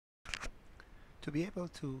To be able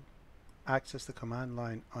to access the command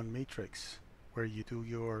line on Matrix, where you do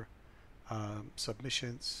your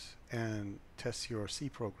submissions and test your C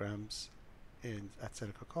programs at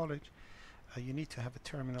Seneca College, you need to have a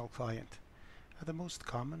terminal client. The most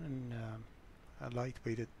common and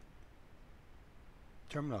lightweighted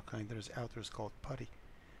terminal client that is out there is called Putty.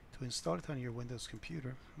 To install it on your Windows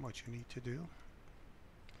computer, what you need to do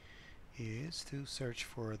is to search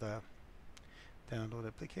for the download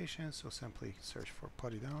application. So simply search for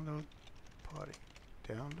Putty download,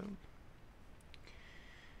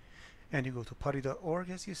 and you go to putty.org,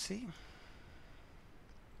 as you see,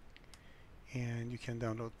 and you can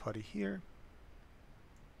download Putty here.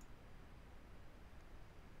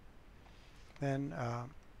 Then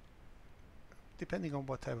depending on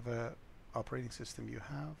what type of operating system you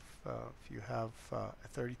have, if you have a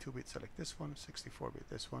 32-bit, select this one, 64-bit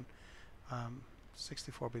this one.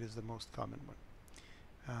 64-bit is the most common one.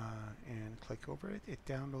 And click over it. It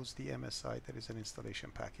downloads the MSI, that is an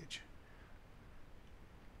installation package.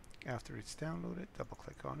 After it's downloaded, double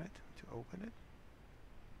click on it to open it.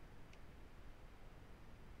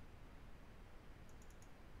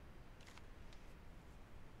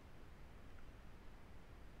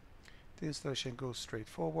 The installation goes straight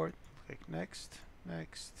forward. Click next,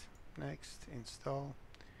 next, next, install.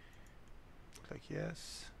 Click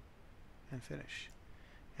yes, and finish.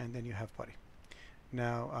 And then you have Putty.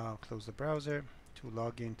 Now I'll close the browser to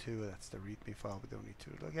log into, that's the README file we don't need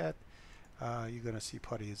to look at. You're going to see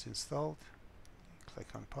Putty is installed.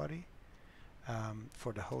 Click on Putty.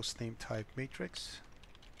 For the host name, type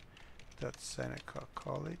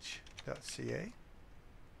matrix.senecacollege.ca.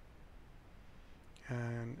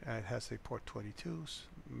 And it has a port 22, so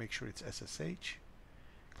make sure it's SSH.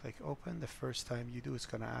 Click open. The first time you do, it's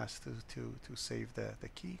going to ask to save the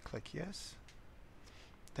key. Click yes.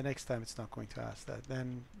 The next time it's not going to ask that.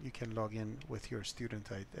 Then you can log in with your student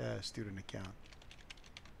account.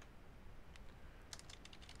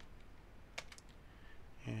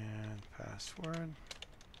 And password.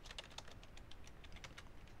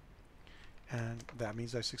 And that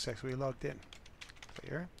means I successfully logged in.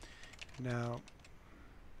 Clear. Now,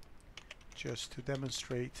 just to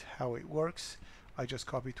demonstrate how it works, I just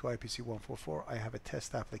copied to IPC144. I have a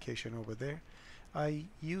test application over there. I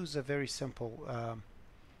use a very simple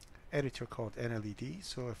editor called nled.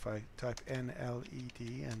 So if I type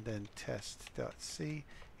nled and then test.c,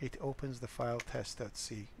 it opens the file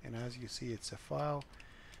test.c. And as you see, it's a file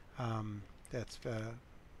that's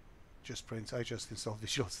just prints. I just installed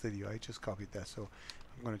Visual Studio. I just copied that. So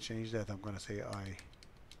I'm going to change that. I'm going to say I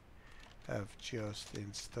have just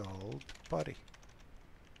installed Putty.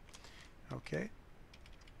 Okay.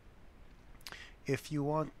 If you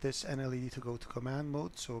want this nled to go to command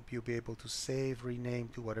mode, so you'll be able to save, rename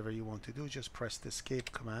to whatever you want to do, just press the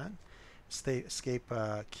escape command, escape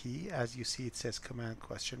key. As you see, it says command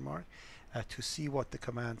question mark. To see what the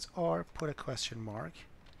commands are, put a question mark,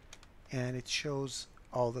 and it shows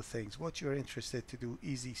all the things. What you're interested to do,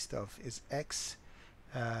 easy stuff, is X.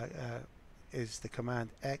 Is the command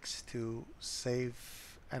X to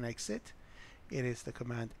save and exit. It is the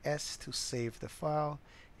command S to save the file.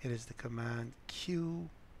 It is the command Q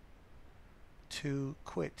to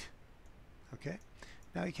quit. Okay.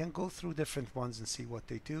 Now you can go through different ones and see what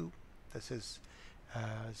they do. This is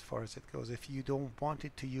as far as it goes. If you don't want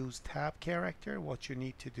it to use tab character, what you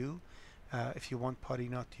need to do, if you want Putty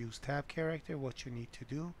not to use tab character, what you need to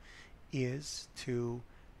do is to,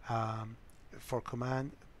 for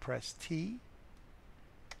command, press T,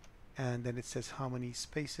 and then it says how many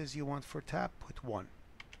spaces you want for tab, put 1.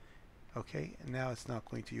 Okay, and now it's not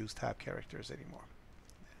going to use tab characters anymore.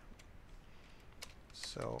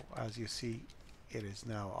 So as you see, it is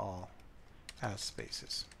now all as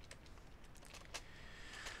spaces.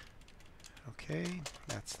 Okay,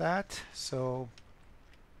 that's that. So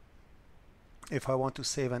if I want to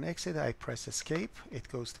save and exit, I press escape, it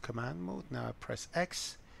goes to command mode. Now I press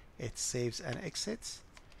X, it saves and exits.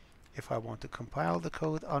 If I want to compile the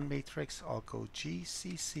code on Matrix, I'll go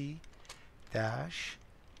gcc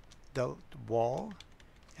 -wall,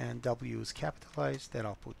 and W is capitalized. Then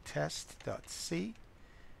I'll put test.c,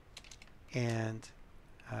 and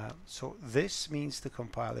so this means to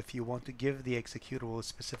compile. If you want to give the executable a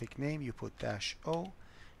specific name, you put -o,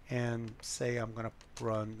 and say I'm going to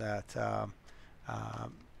run that.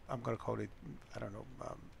 I'm going to call it, I don't know,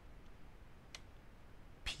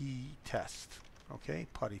 P test. Okay,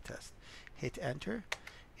 Putty test. Hit enter.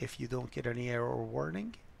 If you don't get any error or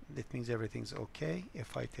warning, that means everything's okay.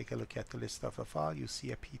 If I take a look at the list of the file, you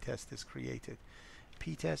see a P test is created.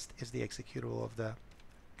 P test is the executable of the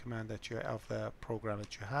command that you of the program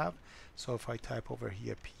that you have. So if I type over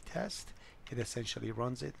here ptest, it essentially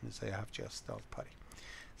runs it and say I have just installed putty.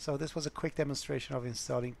 So this was a quick demonstration of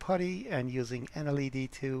installing putty and using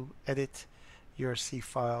nled to edit your C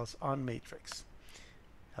files on Matrix.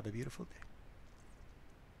 Have a beautiful day.